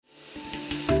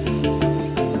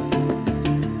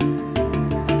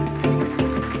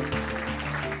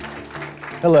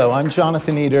Hello, I'm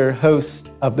Jonathan Eder,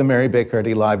 host of the Mary Baker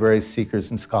Eddy Library's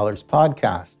Seekers and Scholars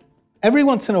podcast. Every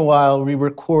once in a while, we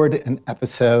record an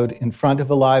episode in front of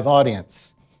a live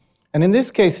audience. And in this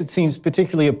case, it seems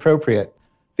particularly appropriate.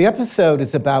 The episode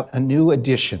is about a new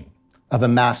edition of a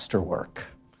masterwork,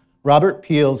 Robert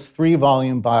Peel's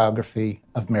 3-volume biography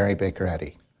of Mary Baker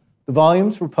Eddy. The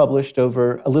volumes were published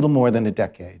over a little more than a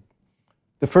decade.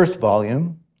 The first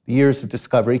volume, The Years of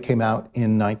Discovery, came out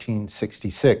in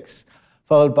 1966,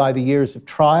 followed by The Years of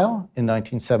Trial in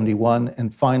 1971,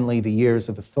 and finally The Years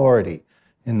of Authority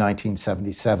in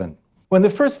 1977. When the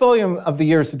first volume of The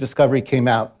Years of Discovery came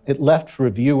out, it left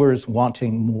reviewers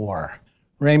wanting more.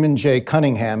 Raymond J.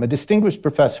 Cunningham, a distinguished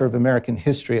professor of American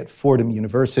history at Fordham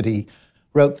University,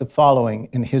 wrote the following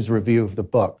in his review of the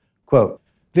book, quote,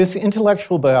 "This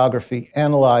intellectual biography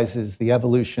analyzes the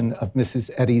evolution of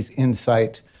Mrs. Eddy's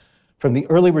insight from the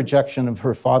early rejection of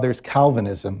her father's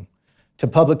Calvinism to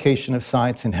publication of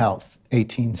Science and Health,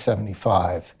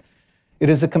 1875. It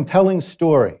is a compelling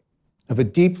story of a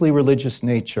deeply religious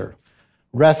nature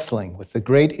wrestling with the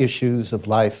great issues of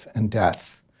life and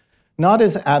death, not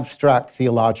as abstract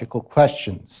theological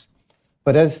questions,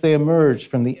 but as they emerged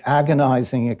from the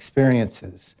agonizing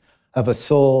experiences of a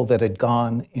soul that had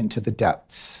gone into the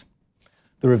depths."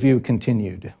 The review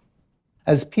continued.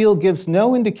 As Peel gives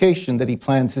no indication that he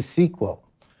plans a sequel,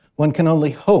 one can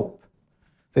only hope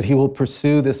that he will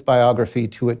pursue this biography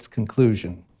to its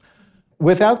conclusion,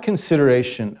 without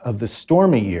consideration of the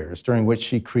stormy years during which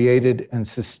she created and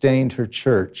sustained her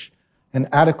church. An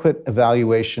adequate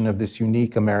evaluation of this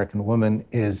unique American woman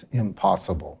is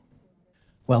impossible.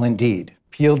 Well, indeed,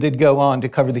 Peel did go on to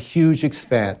cover the huge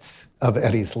expanse of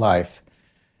Eddy's life.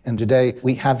 And today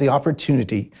we have the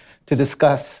opportunity to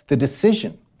discuss the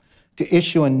decision to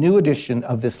issue a new edition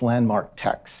of this landmark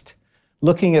text,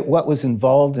 looking at what was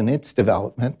involved in its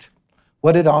development,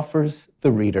 what it offers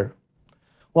the reader,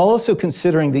 while also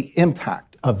considering the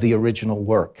impact of the original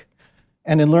work,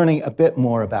 and in learning a bit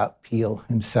more about Peel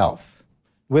himself.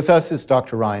 With us is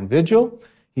Dr. Ryan Vigil.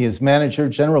 He is Manager,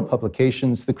 General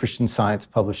Publications, the Christian Science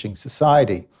Publishing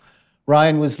Society.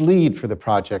 Ryan was lead for the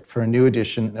project for a new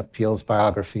edition of Peel's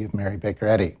biography of Mary Baker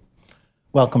Eddy.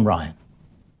 Welcome, Ryan.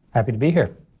 Happy to be here.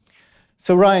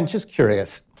 So Ryan, just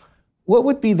curious, what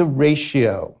would be the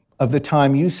ratio of the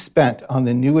time you spent on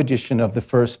the new edition of the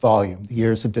first volume, The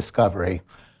Years of Discovery,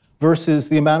 versus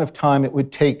the amount of time it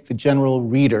would take the general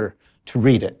reader to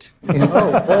read it?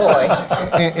 Oh,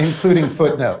 boy. Including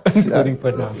footnotes. Including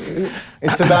footnotes.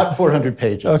 It's about 400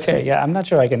 pages. Okay, yeah, I'm not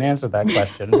sure I can answer that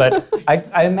question, but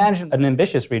I imagine an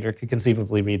ambitious reader could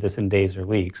conceivably read this in days or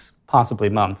weeks, possibly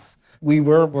months. We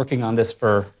were working on this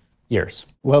for years.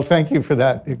 Well, thank you for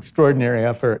that extraordinary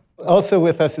effort. Also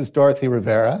with us is Dorothy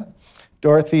Rivera.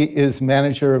 Dorothy is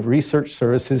Manager of Research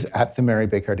Services at the Mary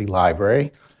Baker Eddy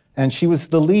Library, and she was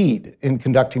the lead in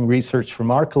conducting research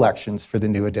from our collections for the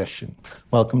new edition.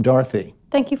 Welcome, Dorothy.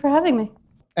 Thank you for having me.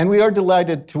 And we are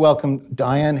delighted to welcome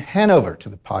Diane Hanover to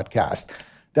the podcast.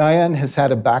 Diane has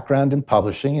had a background in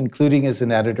publishing, including as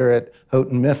an editor at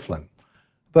Houghton Mifflin.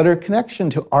 But her connection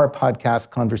to our podcast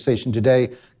conversation today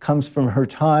comes from her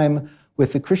time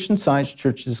with the Christian Science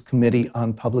Church's Committee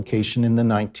on Publication in the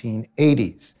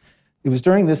 1980s. It was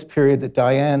during this period that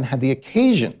Diane had the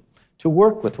occasion to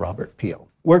work with Robert Peel.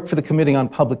 Work for the Committee on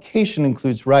Publication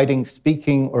includes writing,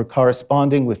 speaking, or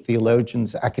corresponding with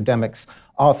theologians, academics,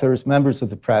 authors, members of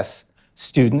the press,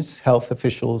 students, health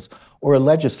officials, or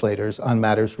legislators on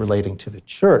matters relating to the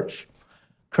church.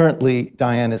 Currently,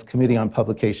 Diane is Committee on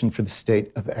Publication for the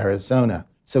state of Arizona.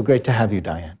 So great to have you,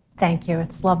 Diane. Thank you.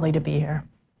 It's lovely to be here.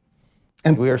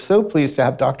 And we are so pleased to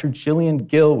have Dr. Gillian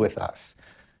Gill with us.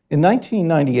 In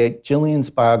 1998,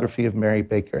 Gillian's biography of Mary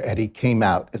Baker Eddy came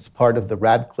out as part of the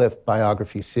Radcliffe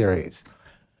biography series.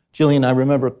 Gillian, I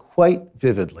remember quite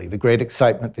vividly the great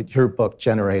excitement that your book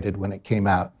generated when it came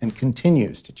out and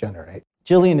continues to generate.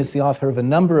 Gillian is the author of a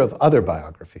number of other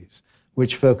biographies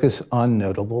which focus on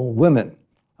notable women.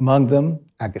 Among them,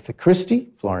 Agatha Christie,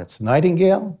 Florence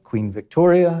Nightingale, Queen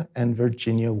Victoria, and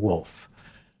Virginia Woolf.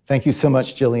 Thank you so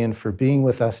much, Gillian, for being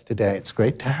with us today. It's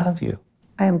great to have you.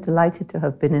 I am delighted to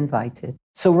have been invited.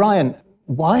 So, Ryan,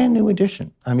 why a new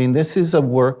edition? I mean, this is a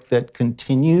work that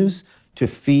continues to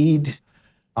feed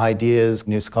ideas,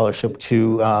 new scholarship,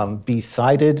 to be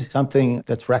cited, something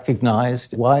that's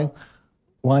recognized. Why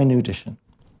a new edition?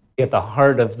 At the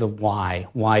heart of the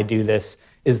why do this,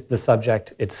 is the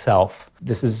subject itself.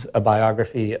 This is a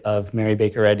biography of Mary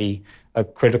Baker Eddy, a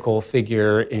critical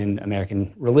figure in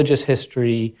American religious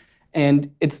history.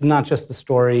 And it's not just the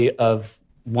story of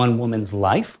one woman's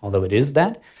life, although it is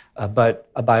that. But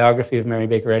a biography of Mary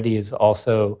Baker Eddy is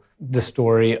also the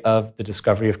story of the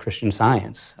discovery of Christian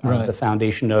Science, the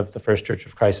foundation of the First Church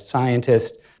of Christ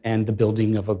scientist, and the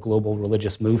building of a global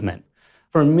religious movement.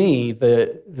 For me,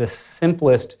 the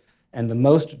simplest and the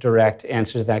most direct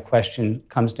answer to that question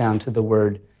comes down to the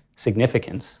word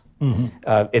significance.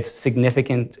 It's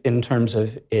significant in terms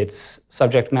of its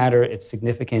subject matter, it's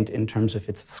significant in terms of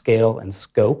its scale and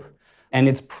scope, and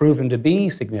it's proven to be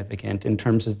significant in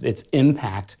terms of its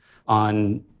impact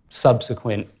on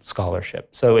subsequent scholarship.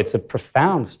 So it's a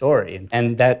profound story,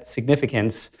 and that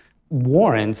significance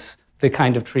warrants the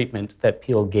kind of treatment that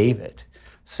Peele gave it.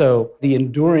 So the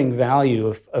enduring value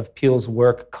of Peele's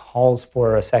work calls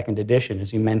for a second edition.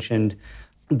 As you mentioned,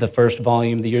 the first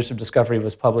volume, The Years of Discovery,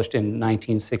 was published in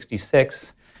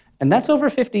 1966, and that's over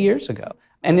 50 years ago.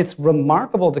 And it's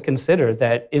remarkable to consider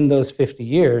that in those 50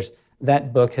 years,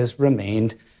 that book has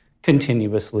remained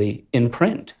continuously in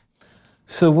print.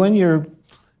 So when you're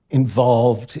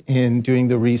involved in doing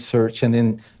the research and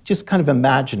in just kind of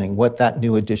imagining what that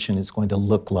new edition is going to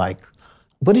look like,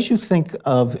 what did you think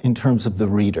of in terms of the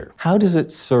reader? How does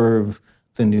it serve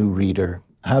the new reader?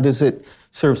 How does it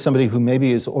serve somebody who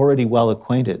maybe is already well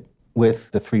acquainted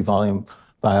with the 3-volume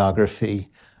biography?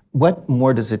 What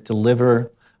more does it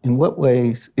deliver? In what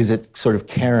ways is it sort of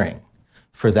caring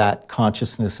for that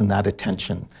consciousness and that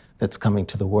attention that's coming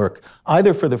to the work,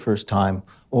 either for the first time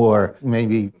or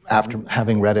maybe after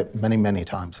having read it many, many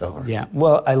times over? Yeah,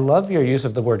 well, I love your use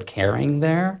of the word caring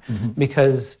there,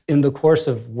 because in the course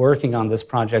of working on this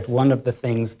project, one of the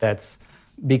things that's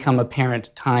become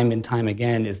apparent time and time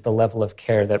again is the level of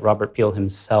care that Robert Peele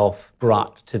himself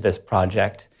brought to this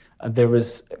project. There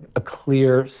was a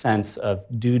clear sense of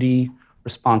duty,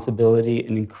 responsibility,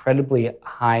 an incredibly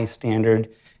high standard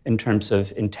in terms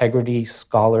of integrity,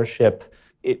 scholarship.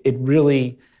 It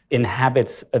really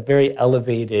inhabits a very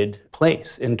elevated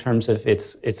place in terms of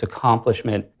its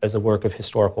accomplishment as a work of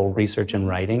historical research and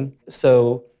writing.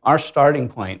 So our starting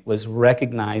point was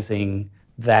recognizing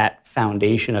that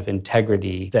foundation of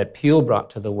integrity that Peele brought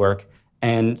to the work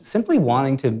and simply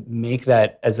wanting to make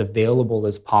that as available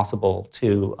as possible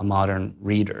to a modern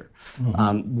reader.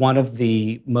 One of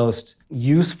the most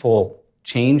useful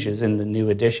changes in the new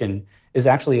edition is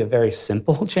actually a very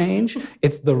simple change.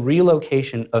 It's the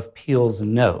relocation of Peele's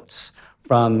notes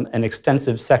from an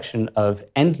extensive section of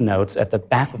endnotes at the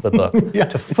back of the book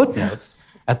to footnotes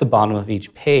at the bottom of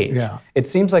each page. It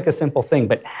seems like a simple thing,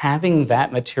 but having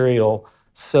that material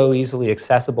so easily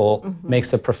accessible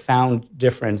makes a profound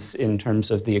difference in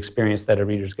terms of the experience that a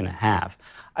reader's going to have.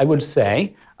 I would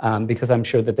say, because I'm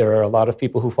sure that there are a lot of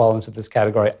people who fall into this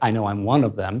category, I know I'm one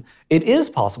of them, it is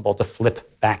possible to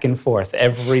flip back and forth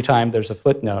every time there's a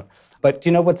footnote. But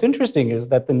you know, what's interesting is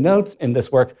that the notes in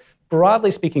this work,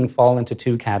 broadly speaking, fall into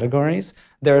two categories.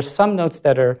 There are some notes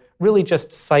that are really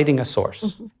just citing a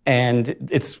source, and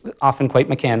it's often quite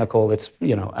mechanical. It's,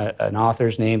 you know, an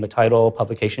author's name, a title,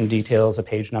 publication details, a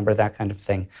page number, that kind of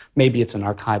thing. Maybe it's an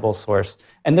archival source,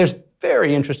 and there's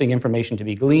very interesting information to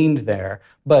be gleaned there.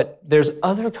 But there's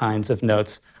other kinds of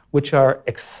notes which are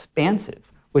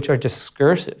expansive, which are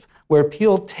discursive, where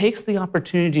Peele takes the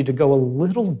opportunity to go a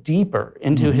little deeper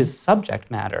into his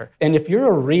subject matter. And if you're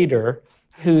a reader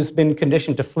who's been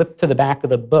conditioned to flip to the back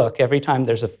of the book every time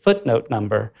there's a footnote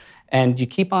number, and you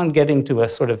keep on getting to a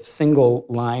sort of single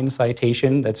line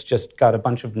citation that's just got a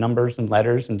bunch of numbers and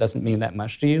letters and doesn't mean that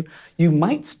much to you, you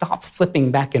might stop flipping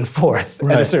back and forth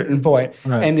at a certain point.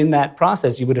 And in that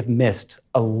process, you would have missed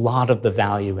a lot of the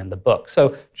value in the book.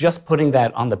 So just putting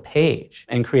that on the page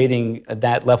and creating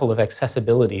that level of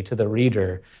accessibility to the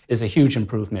reader is a huge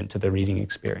improvement to the reading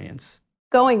experience.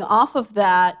 Going off of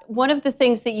that, one of the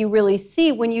things that you really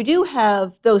see when you do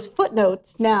have those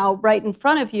footnotes now right in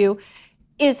front of you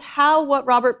is how what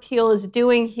Robert Peele is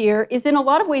doing here is in a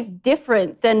lot of ways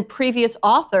different than previous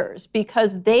authors,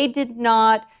 because they did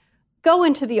not go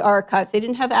into the archives. They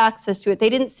didn't have access to it. They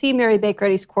didn't see Mary Baker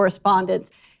Eddy's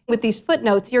correspondence. With these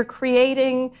footnotes, you're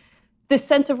creating this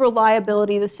sense of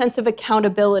reliability, the sense of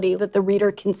accountability that the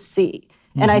reader can see.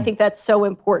 And I think that's so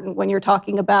important when you're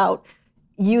talking about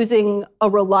using a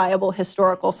reliable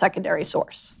historical secondary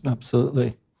source.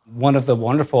 Absolutely. One of the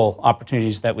wonderful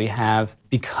opportunities that we have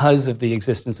because of the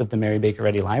existence of the Mary Baker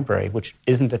Eddy Library, which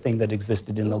isn't a thing that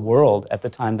existed in the world at the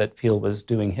time that Peele was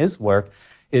doing his work,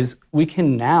 is we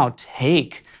can now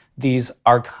take these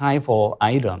archival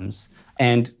items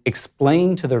and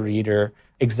explain to the reader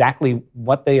exactly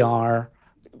what they are,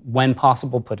 when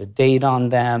possible, put a date on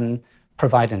them,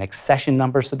 provide an accession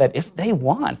number so that if they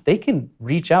want, they can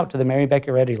reach out to the Mary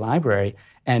Baker Eddy Library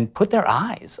and put their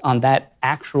eyes on that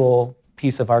actual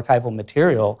piece of archival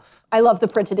material. I love the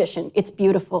print edition. It's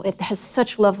beautiful. It has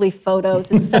such lovely photos.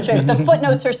 The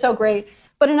footnotes are so great.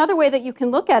 But another way that you can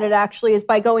look at it actually is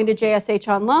by going to JSH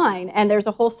Online, and there's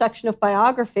a whole section of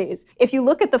biographies. If you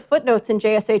look at the footnotes in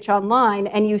JSH Online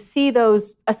and you see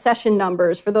those accession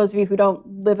numbers, for those of you who don't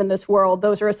live in this world,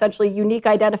 those are essentially unique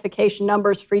identification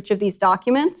numbers for each of these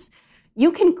documents.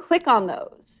 You can click on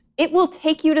those. It will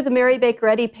take you to the Mary Baker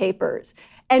Eddy papers.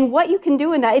 And what you can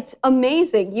do in that, it's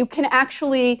amazing. You can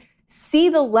actually see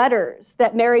the letters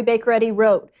that Mary Baker Eddy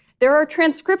wrote. There are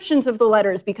transcriptions of the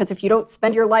letters, because if you don't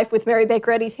spend your life with Mary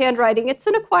Baker Eddy's handwriting, it's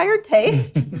an acquired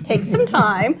taste. Takes some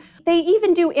time. They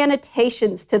even do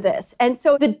annotations to this. And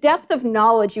so the depth of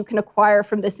knowledge you can acquire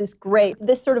from this is great.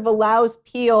 This sort of allows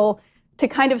Peale to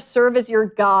kind of serve as your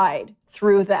guide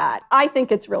through that. I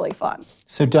think it's really fun.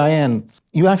 So Diane,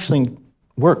 you actually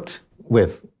worked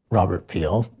with Robert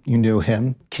Peale. You knew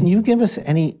him. Can you give us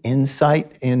any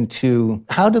insight into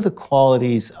how do the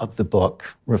qualities of the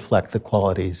book reflect the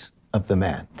qualities of the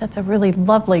man? That's a really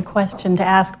lovely question to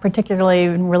ask, particularly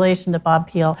in relation to Bob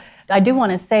Peale. I do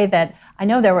want to say that I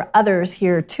know there were others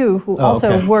here, too, who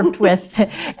also worked with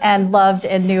and loved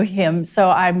and knew him.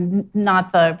 So I'm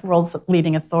not the world's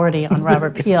leading authority on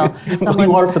Robert Peale. Well,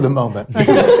 you are for the moment.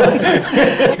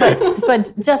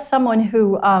 but just someone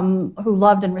who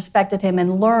loved and respected him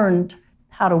and learned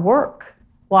how to work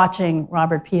watching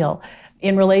Robert Peale.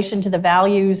 In relation to the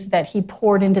values that he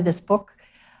poured into this book,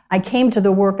 I came to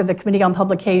the work of the Committee on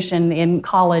Publication in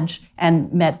college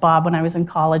and met Bob when I was in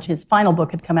college. His final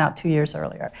book had come out 2 years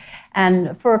earlier.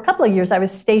 And for a couple of years, I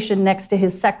was stationed next to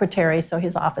his secretary, so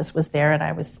his office was there, and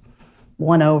I was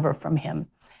one over from him.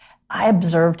 I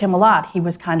observed him a lot. He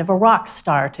was kind of a rock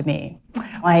star to me.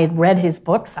 I had read his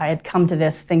books. I had come to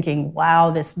this thinking,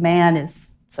 wow, this man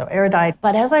is so erudite.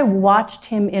 But as I watched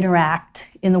him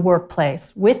interact in the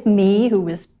workplace with me, who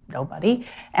was nobody,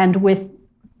 and with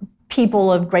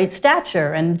people of great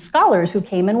stature and scholars who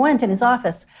came and went in his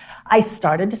office, I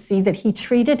started to see that he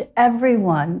treated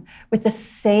everyone with the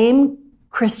same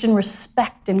Christian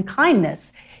respect and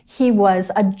kindness. He was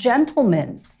a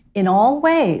gentleman in all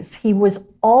ways. He was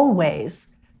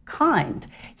always kind.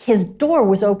 His door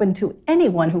was open to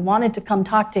anyone who wanted to come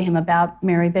talk to him about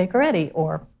Mary Baker Eddy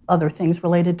or other things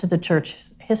related to the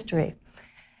church's history.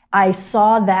 I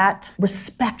saw that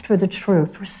respect for the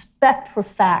truth, respect for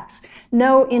facts,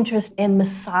 no interest in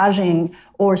massaging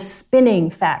or spinning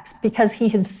facts, because he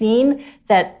had seen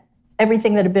that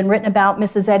everything that had been written about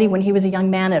Mrs. Eddy when he was a young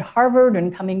man at Harvard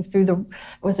and coming through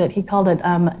he called it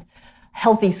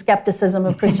healthy skepticism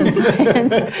of Christian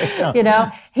Science. Yeah. You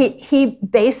know, he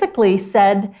basically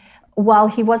said, while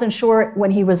he wasn't sure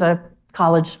when he was a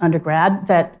college undergrad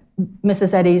that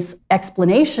Mrs. Eddy's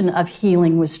explanation of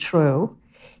healing was true,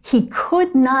 he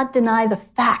could not deny the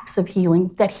facts of healing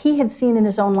that he had seen in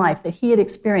his own life, that he had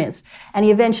experienced. And he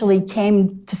eventually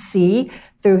came to see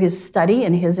through his study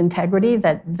and his integrity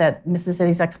that Mrs.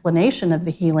 Eddy's explanation of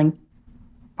the healing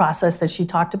process that she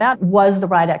talked about was the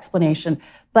right explanation.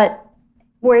 But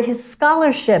where his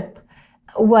scholarship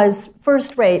was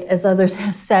first rate, as others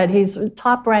have said, he's a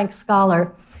top-ranked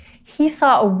scholar, he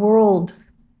saw a world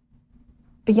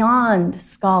beyond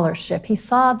scholarship. He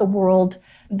saw the world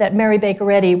that Mary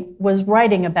Baker Eddy was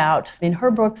writing about in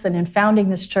her books and in founding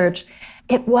this church.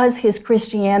 It was his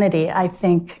Christianity, I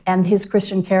think, and his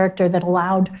Christian character that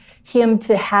allowed him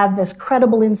to have this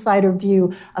credible insider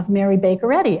view of Mary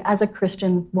Baker Eddy as a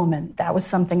Christian woman. That was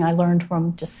something I learned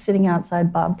from just sitting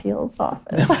outside Bob Peale's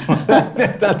office.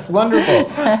 That's wonderful.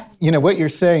 You know, what you're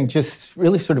saying just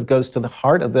really sort of goes to the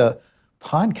heart of the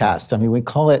podcast. I mean, we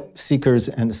call it Seekers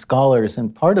and Scholars,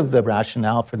 and part of the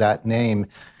rationale for that name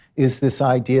is this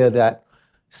idea that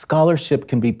scholarship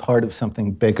can be part of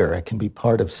something bigger. It can be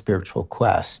part of spiritual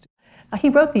quest. He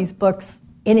wrote these books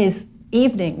in his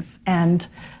evenings and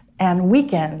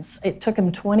weekends. It took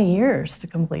him 20 years to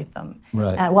complete them,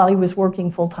 while he was working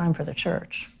full-time for the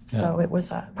church. So it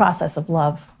was a process of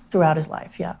love throughout his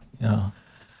life, yeah.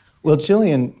 Well,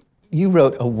 Jillian, you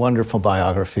wrote a wonderful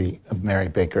biography of Mary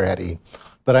Baker Eddy,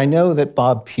 but I know that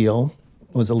Bob Peale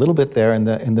was a little bit there in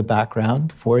the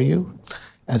background for you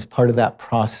as part of that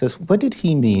process. What did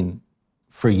he mean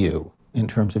for you in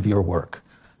terms of your work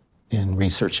in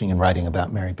researching and writing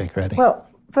about Mary Baker Eddy? Well,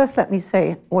 first let me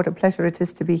say what a pleasure it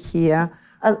is to be here.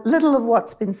 A little of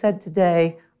what's been said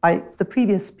today by the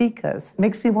previous speakers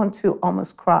makes me want to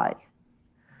almost cry,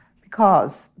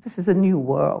 because this is a new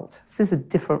world. This is a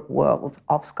different world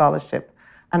of scholarship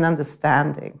and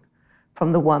understanding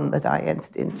from the one that I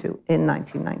entered into in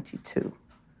 1992.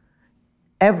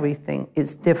 Everything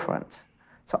is different.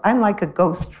 So I'm like a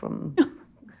ghost from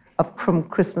from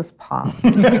Christmas past.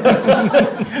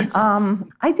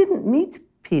 I didn't meet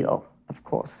Peele, of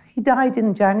course. He died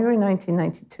in January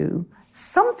 1992.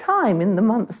 Sometime in the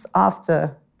months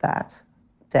after that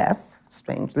death,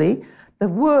 strangely,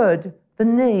 the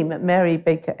name Mary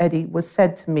Baker Eddy was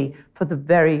said to me for the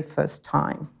very first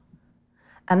time.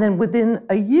 And then within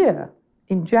a year,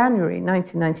 in January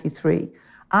 1993,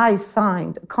 I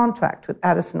signed a contract with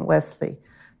Addison Wesley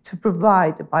to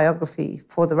provide a biography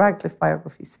for the Radcliffe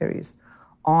biography series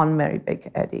on Mary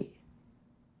Baker Eddy.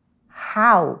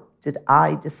 How did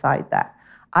I decide that?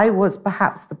 I was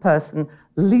perhaps the person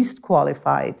least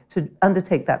qualified to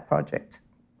undertake that project.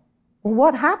 Well,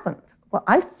 what happened? Well,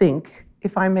 I think,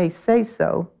 if I may say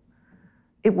so,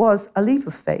 it was a leap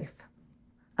of faith.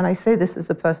 And I say this as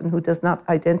a person who does not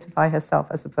identify herself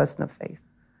as a person of faith.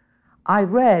 I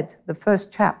read the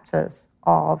first chapters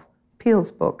of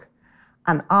Peele's book,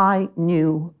 and I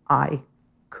knew I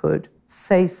could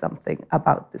say something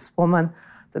about this woman,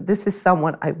 that this is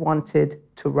someone I wanted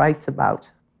to write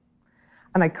about.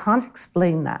 And I can't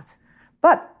explain that.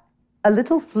 But a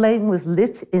little flame was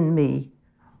lit in me,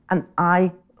 and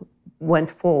I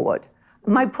went forward.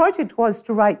 My project was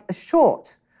to write a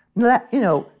short,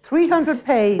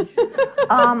 300-page,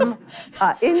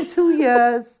 in 2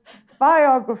 years,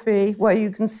 biography where you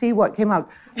can see what came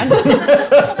out. And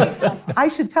I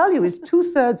should tell you, it's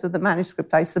 2/3 of the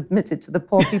manuscript I submitted to the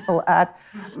poor people at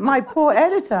my poor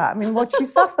editor. I mean, what she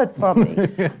suffered from me.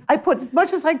 I put as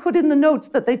much as I could in the notes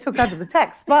that they took out of the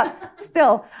text, but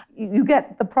still, you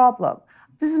get the problem.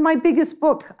 This is my biggest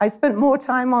book. I spent more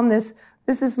time on this.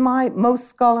 This is my most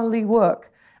scholarly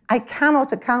work. I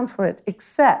cannot account for it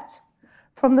except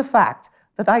from the fact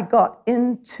that I got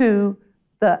into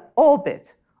the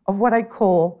orbit of what I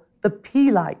call the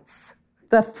Peelites,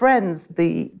 the friends,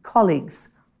 the colleagues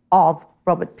of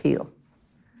Robert Peele.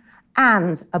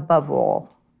 And above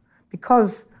all,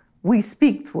 because we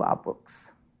speak through our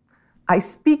books, I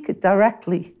speak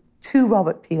directly to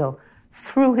Robert Peele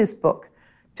through his book,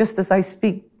 just as I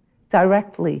speak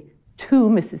directly to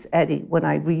Mrs. Eddy when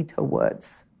I read her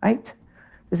words, right?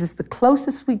 This is the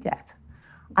closest we get.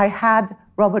 I had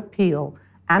Robert Peele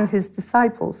and his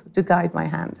disciples to guide my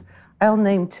hand. I'll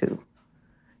name two.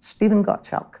 Stephen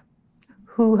Gottschalk,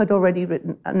 who had already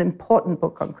written an important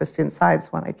book on Christian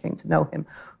Science when I came to know him,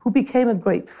 who became a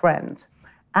great friend,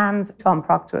 and Tom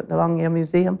Proctor at the Longyear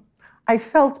Museum. I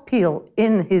felt Peele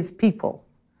in his people,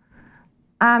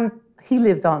 and he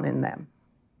lived on in them,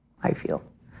 I feel.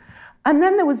 And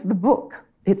then there was the book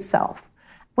itself.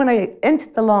 When I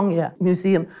entered the Longyear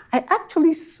Museum, I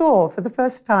actually saw for the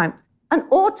first time an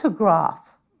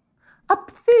autograph, a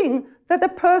thing that a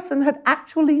person had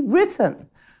actually written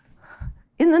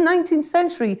in the 19th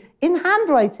century in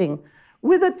handwriting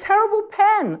with a terrible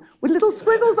pen, with little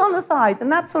squiggles on the side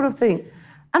and that sort of thing.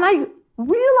 And I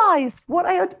realized what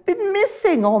I had been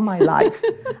missing all my life,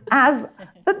 as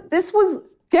that this was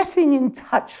getting in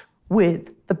touch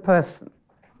with the person.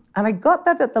 And I got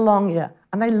that at the Longyear,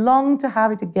 and I longed to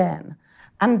have it again.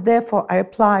 And therefore, I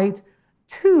applied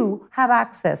to have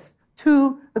access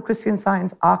to the Christian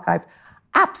Science archive,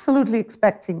 absolutely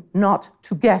expecting not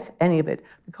to get any of it,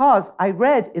 because I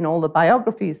read in all the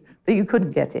biographies that you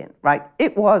couldn't get in, right?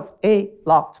 It was a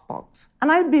locked box. And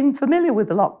I'd been familiar with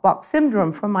the locked box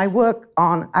syndrome from my work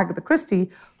on Agatha Christie,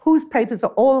 whose papers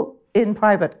are all in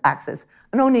private access.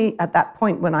 And only at that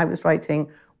point when I was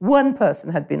writing, one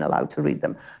person had been allowed to read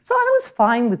them. So that was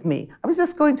fine with me. I was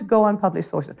just going to go unpublished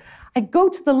sources. I go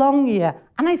to the Longyear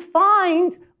and I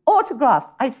find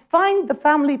autographs. I find the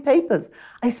family papers.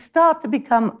 I start to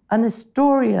become an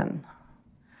historian.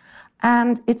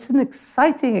 And it's an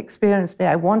exciting experience for me.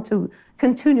 I want to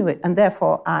continue it. And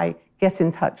therefore, I get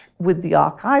in touch with the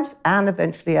archives. And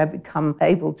eventually, I become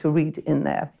able to read in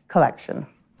their collection.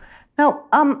 Now,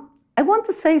 I want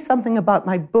to say something about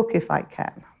my book, if I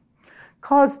can,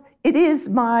 because it is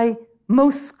my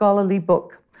most scholarly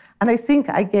book. And I think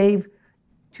I gave,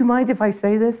 do you mind if I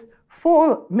say this?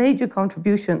 4 major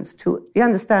contributions to the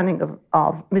understanding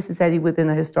of Mrs. Eddy within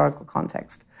a historical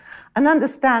context. An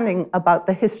understanding about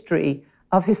the history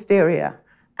of hysteria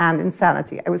and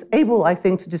insanity. I was able, I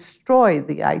think, to destroy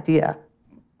the idea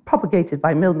propagated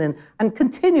by Millman and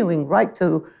continuing right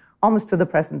to almost to the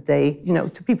present day,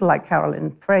 to people like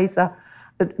Carolyn Fraser,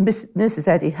 that Mrs.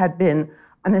 Eddy had been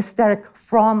an hysteric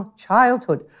from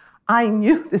childhood. I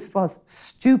knew this was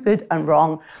stupid and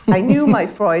wrong. I knew my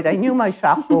Freud, I knew my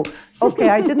Charcot. Okay,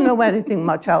 I didn't know anything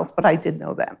much else, but I did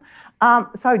know them.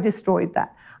 So I destroyed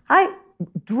that. I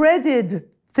dreaded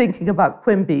thinking about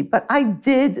Quimby, but I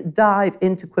did dive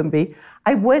into Quimby.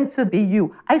 I went to the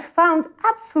BU. I found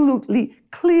absolutely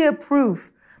clear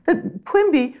proof that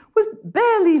Quimby was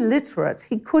barely literate.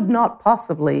 He could not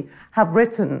possibly have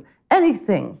written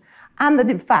anything. And that,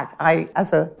 in fact, I,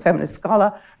 as a feminist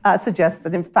scholar, suggest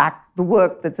that, in fact, the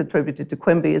work that's attributed to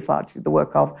Quimby is largely the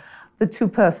work of the two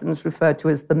persons referred to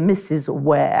as the Mrs.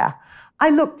 Ware. I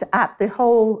looked at the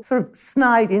whole sort of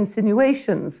snide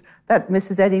insinuations that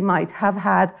Mrs. Eddy might have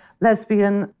had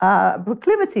lesbian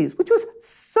proclivities, which was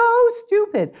so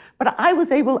stupid. But I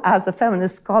was able, as a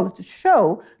feminist scholar, to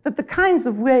show that the kinds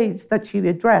of ways that she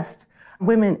addressed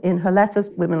women in her letters,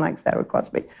 women like Sarah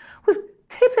Crosby, was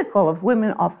typical of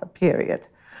women of her period.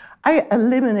 I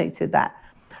eliminated that.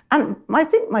 And I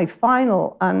think my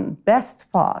final and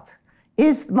best part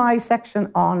is my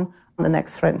section on the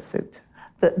next friend suit.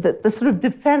 The sort of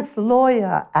defense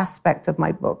lawyer aspect of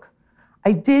my book.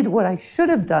 I did what I should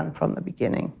have done from the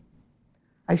beginning.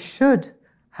 I should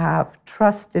have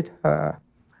trusted her.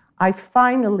 I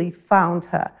finally found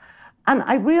her. And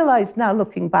I realize now,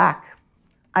 looking back,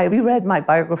 I reread my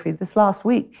biography this last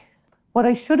week. What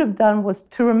I should have done was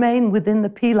to remain within the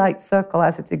P-light circle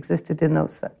as it existed in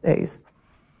those days,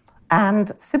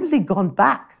 and simply gone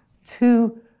back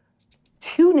to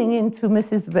tuning into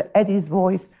Mrs. Eddy's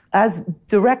voice as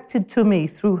directed to me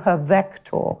through her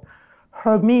vector,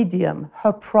 her medium,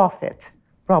 her prophet,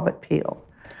 Robert Peel,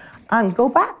 and go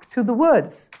back to the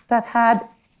words that had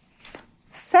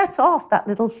set off that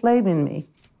little flame in me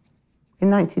in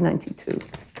 1992.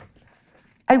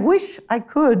 I wish I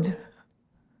could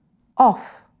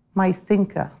off my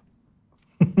thinker.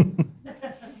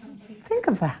 Think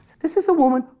of that. This is a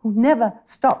woman who never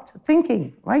stopped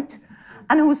thinking, right?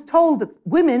 And who was told that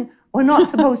women were not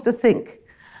supposed to think.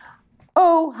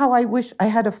 Oh, how I wish I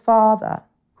had a father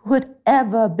who had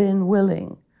ever been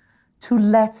willing to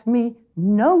let me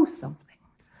know something.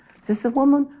 This is a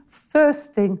woman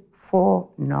thirsting for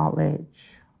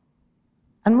knowledge.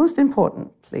 And most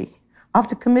importantly,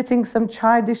 after committing some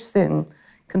childish sin,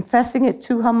 confessing it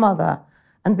to her mother,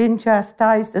 and being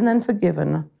chastised and then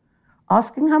forgiven,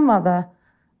 asking her mother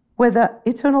whether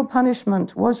eternal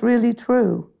punishment was really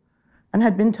true, and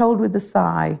had been told with a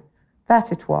sigh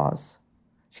that it was.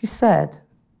 She said,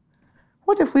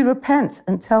 "What if we repent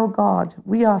and tell God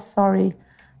we are sorry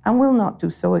and will not do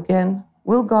so again?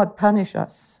 Will God punish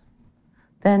us?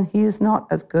 Then he is not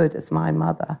as good as my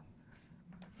mother,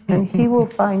 and he will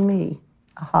find me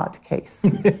a hard case."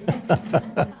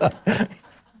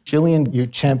 Gillian, you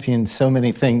championed so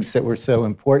many things that were so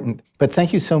important, but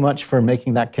thank you so much for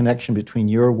making that connection between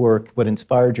your work, what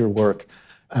inspired your work,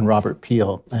 and Robert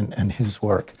Peel and his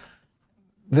work.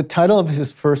 The title of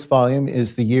his first volume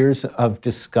is The Years of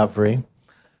Discovery.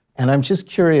 And I'm just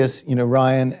curious,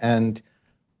 Ryan and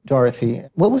Dorothy,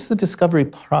 what was the discovery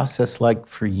process like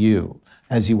for you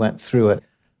as you went through it?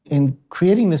 In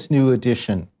creating this new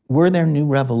edition, were there new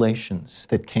revelations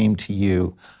that came to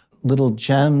you, little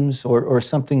gems or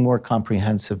something more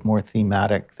comprehensive, more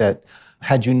thematic, that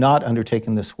had you not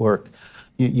undertaken this work,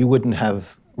 you wouldn't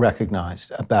have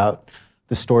recognized about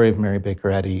the story of Mary Baker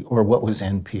Eddy or what was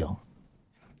in Peel?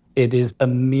 It is a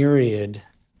myriad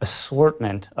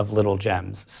assortment of little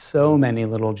gems, so many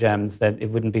little gems that it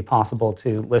wouldn't be possible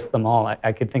to list them all.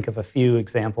 I could think of a few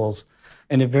examples,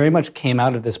 and it very much came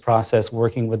out of this process,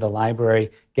 working with the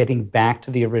library, getting back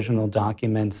to the original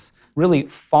documents, really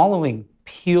following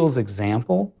Peel's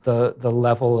example, the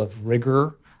level of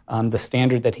rigor, the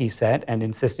standard that he set, and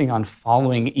insisting on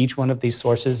following each one of these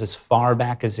sources as far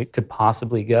back as it could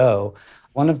possibly go.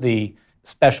 One of the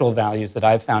special values that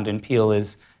I've found in Peel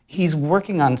is he's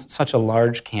working on such a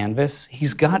large canvas.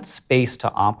 He's got space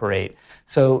to operate.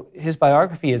 So his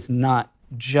biography is not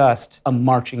just a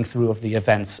marching through of the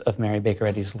events of Mary Baker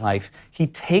Eddy's life. He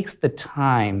takes the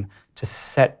time to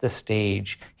set the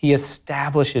stage. He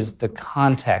establishes the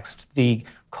context, the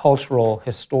cultural,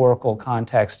 historical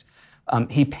context.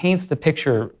 He paints the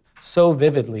picture so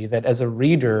vividly that as a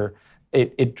reader,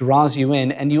 it draws you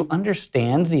in, and you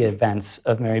understand the events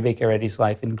of Mary Baker Eddy's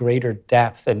life in greater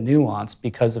depth and nuance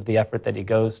because of the effort that he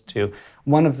goes to.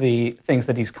 One of the things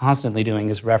that he's constantly doing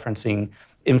is referencing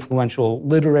influential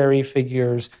literary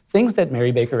figures, things that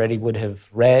Mary Baker Eddy would have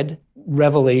read.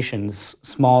 Revelations,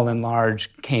 small and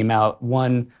large, came out.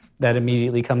 One that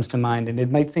immediately comes to mind, and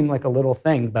it might seem like a little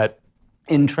thing, but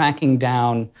in tracking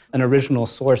down an original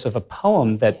source of a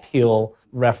poem that Peel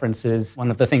references, one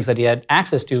of the things that he had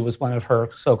access to was one of her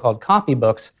so-called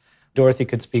copybooks. Dorothy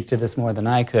could speak to this more than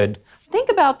I could. Think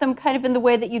about them kind of in the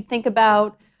way that you'd think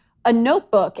about a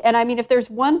notebook. And I mean, if there's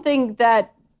one thing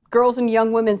that girls and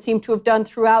young women seem to have done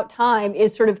throughout time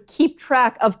is sort of keep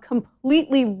track of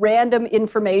completely random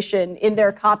information in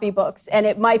their copybooks. And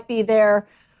it might be their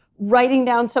writing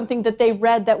down something that they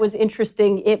read that was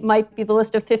interesting. It might be the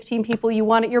list of 15 people you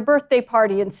want at your birthday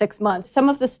party in 6 months. Some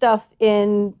of the stuff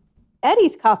in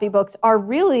Eddy's copybooks are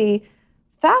really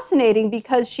fascinating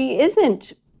because she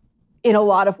isn't, in a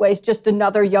lot of ways, just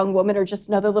another young woman or just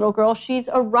another little girl. She's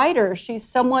a writer. She's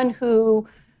someone who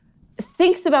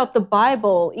thinks about the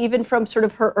Bible even from sort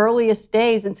of her earliest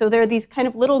days. And so there are these kind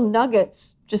of little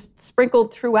nuggets just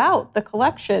sprinkled throughout the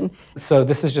collection. So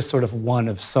this is just sort of one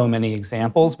of so many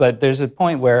examples, but there's a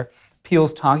point where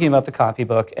Peele's talking about the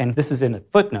copybook, and this is in a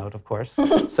footnote, of course.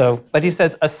 But he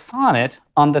says, a sonnet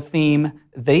on the theme,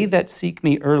 "They that seek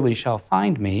me early shall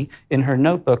find me," in her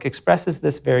notebook expresses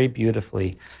this very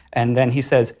beautifully. And then he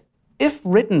says, if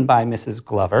written by Mrs.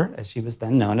 Glover, as she was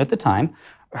then known at the time,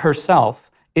 herself,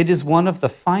 it is one of the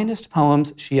finest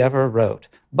poems she ever wrote,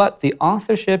 but the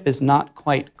authorship is not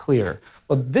quite clear.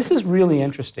 Well, this is really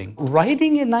interesting.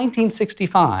 Writing in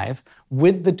 1965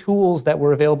 with the tools that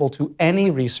were available to any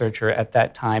researcher at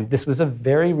that time, this was a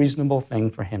very reasonable thing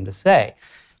for him to say,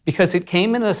 because it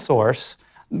came in a source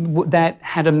that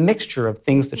had a mixture of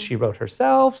things that she wrote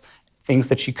herself, things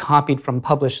that she copied from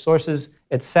published sources,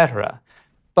 etc.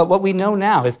 But what we know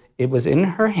now is it was in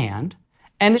her hand,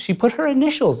 and she put her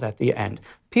initials at the end.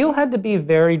 Peele had to be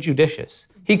very judicious.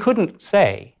 He couldn't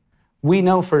say, we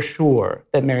know for sure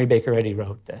that Mary Baker Eddy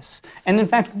wrote this. And in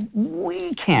fact,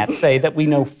 we can't say that we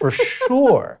know for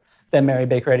sure that Mary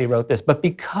Baker Eddy wrote this. But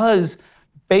because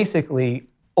basically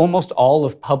almost all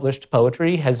of published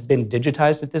poetry has been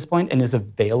digitized at this point and is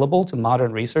available to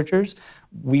modern researchers,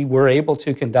 we were able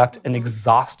to conduct an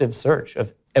exhaustive search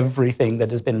of everything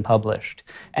that has been published.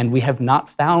 And we have not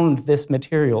found this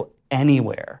material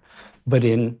anywhere but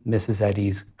in Mrs.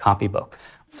 Eddy's copybook.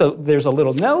 So there's a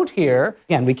little note here.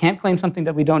 Again, we can't claim something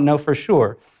that we don't know for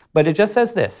sure, but it just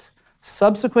says this: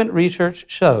 subsequent research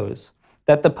shows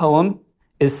that the poem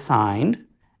is signed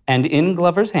and in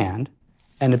Glover's hand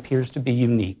and appears to be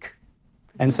unique.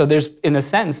 And so there's, in a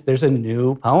sense, there's a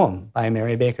new poem by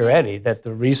Mary Baker Eddy that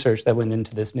the research that went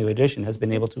into this new edition has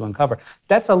been able to uncover.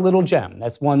 That's a little gem.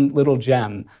 That's one little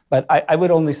gem. But I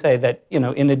would only say that,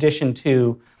 in addition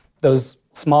to those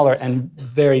smaller and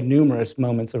very numerous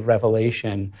moments of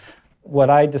revelation, what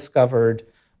I discovered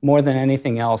more than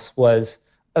anything else was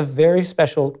a very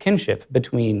special kinship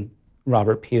between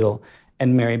Robert Peele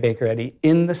and Mary Baker Eddy,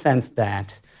 in the sense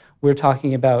that we're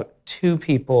talking about two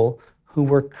people who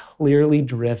were clearly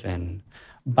driven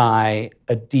by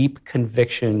a deep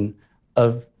conviction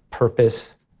of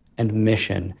purpose and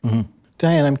mission. Mm-hmm.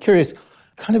 Diane, I'm curious,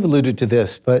 kind of alluded to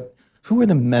this, but who were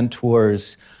the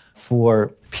mentors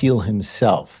for Peele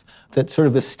himself that sort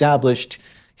of established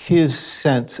his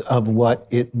sense of what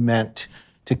it meant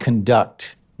to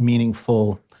conduct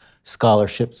meaningful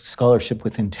scholarship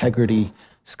with integrity,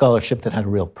 scholarship that had a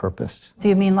real purpose? Do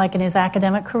you mean like in his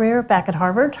academic career back at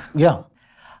Harvard? Yeah.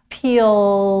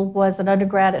 Peele was an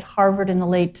undergrad at Harvard in the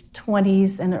late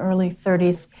 20s and early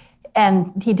 30s,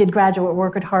 and he did graduate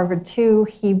work at Harvard too.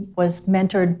 He was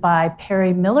mentored by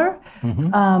Perry Miller.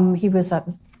 Mm-hmm. He was a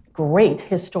great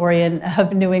historian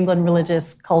of New England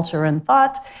religious culture and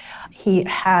thought. He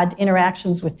had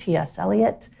interactions with T.S.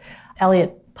 Eliot.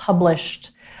 Eliot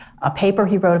published a paper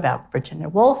he wrote about Virginia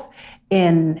Woolf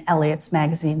in Eliot's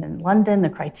magazine in London, The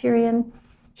Criterion.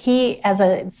 He, as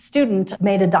a student,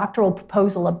 made a doctoral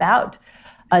proposal about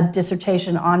a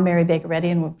dissertation on Mary Baker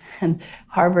Eddy, and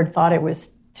Harvard thought it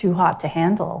was too hot to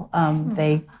handle.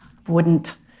 They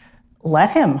wouldn't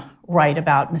let him write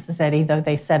about Mrs. Eddy, though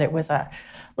they said it was a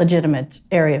legitimate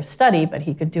area of study, but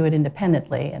he could do it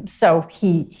independently. And so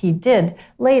he did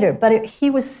later. But he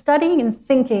was studying and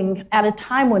thinking at a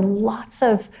time when lots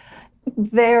of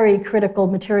very critical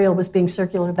material was being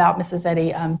circulated about Mrs.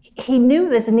 Eddy. He knew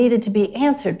this needed to be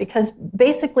answered because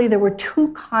basically there were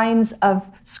two kinds of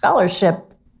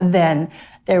scholarship then.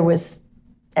 There was,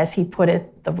 as he put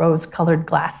it, the rose-colored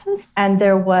glasses, and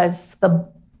there was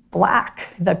the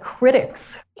black, the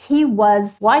critics. He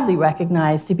was widely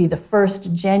recognized to be the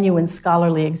first genuine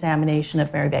scholarly examination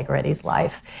of Mary Baker Eddy's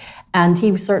life. And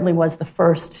he certainly was the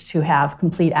first to have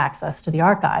complete access to the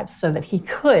archives so that he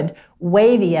could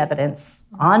weigh the evidence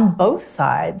on both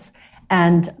sides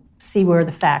and see where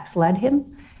the facts led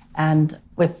him, and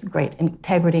with great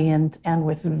integrity and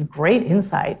with great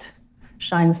insight,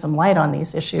 shine some light on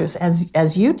these issues,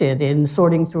 as you did in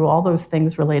sorting through all those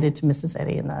things related to Mrs.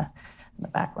 Eddy in the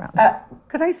background.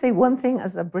 Could I say one thing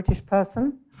as a British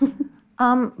person?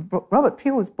 Robert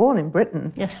Peele was born in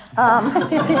Britain. Yes.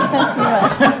 Yes, he was.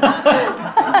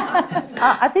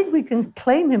 I think we can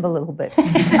claim him a little bit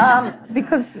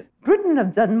because Britain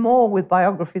have done more with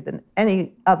biography than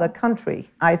any other country.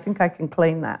 I think I can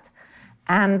claim that.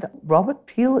 And Robert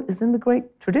Peel is in the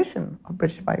great tradition of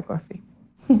British biography.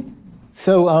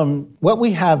 So what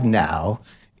we have now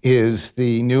is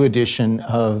the new edition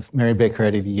of Mary Baker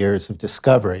Eddy, The Years of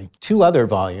Discovery. 2 other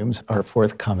volumes are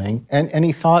forthcoming. And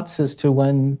any thoughts as to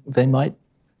when they might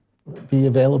be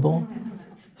available?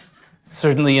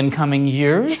 Certainly in coming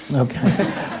years. Okay.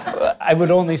 I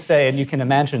would only say, and you can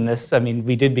imagine this, I mean,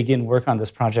 we did begin work on this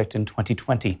project in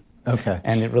 2020. Okay.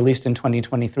 And it released in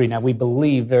 2023. Now, we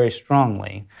believe very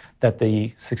strongly that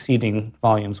the succeeding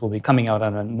volumes will be coming out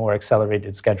on a more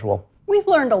accelerated schedule. We've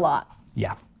learned a lot.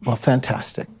 Yeah. Well,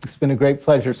 fantastic. It's been a great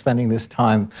pleasure spending this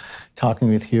time talking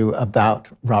with you about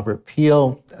Robert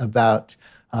Peel, about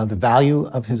the value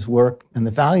of his work and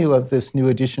the value of this new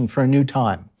edition for a new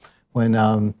time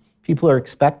when people are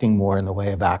expecting more in the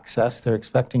way of access. They're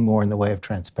expecting more in the way of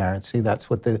transparency. That's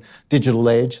what the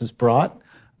digital age has brought.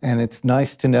 And it's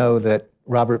nice to know that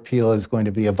Robert Peel is going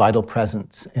to be a vital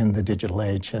presence in the digital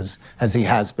age as he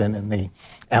has been in the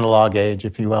analog age,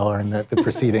 if you will, or in the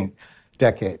preceding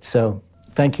decades. So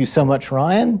thank you so much,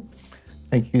 Ryan.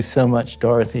 Thank you so much,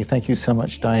 Dorothy. Thank you so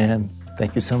much, Diane.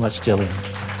 Thank you so much, Jillian.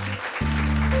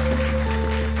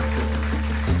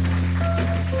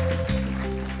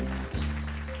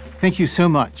 Thank you so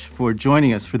much for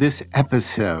joining us for this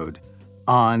episode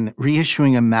on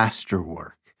Reissuing a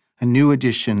Masterwork, a new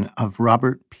edition of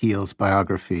Robert Peel's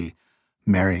biography,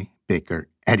 Mary Baker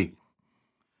Eddy.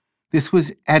 This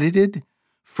was edited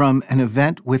from an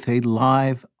event with a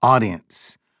live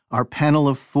audience. Our panel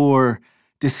of 4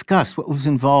 discussed what was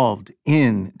involved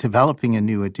in developing a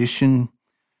new edition,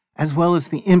 as well as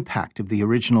the impact of the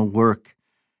original work,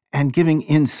 and giving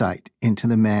insight into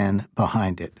the man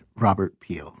behind it, Robert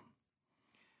Peel.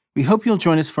 We hope you'll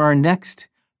join us for our next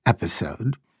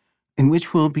episode, in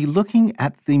which we'll be looking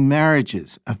at the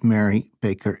marriages of Mary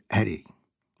Baker Eddy,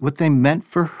 what they meant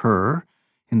for her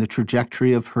in the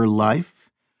trajectory of her life,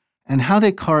 and how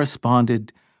they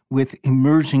corresponded with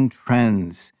emerging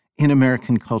trends in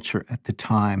American culture at the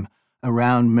time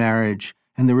around marriage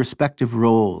and the respective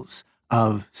roles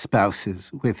of spouses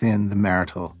within the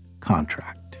marital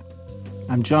contract.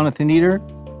 I'm Jonathan Eder.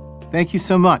 Thank you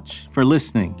so much for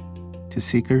listening to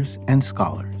Seekers and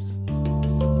Scholars.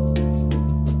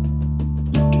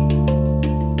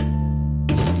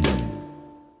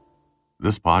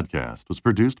 This podcast was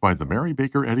produced by the Mary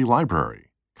Baker Eddy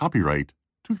Library. Copyright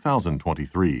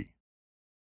 2023.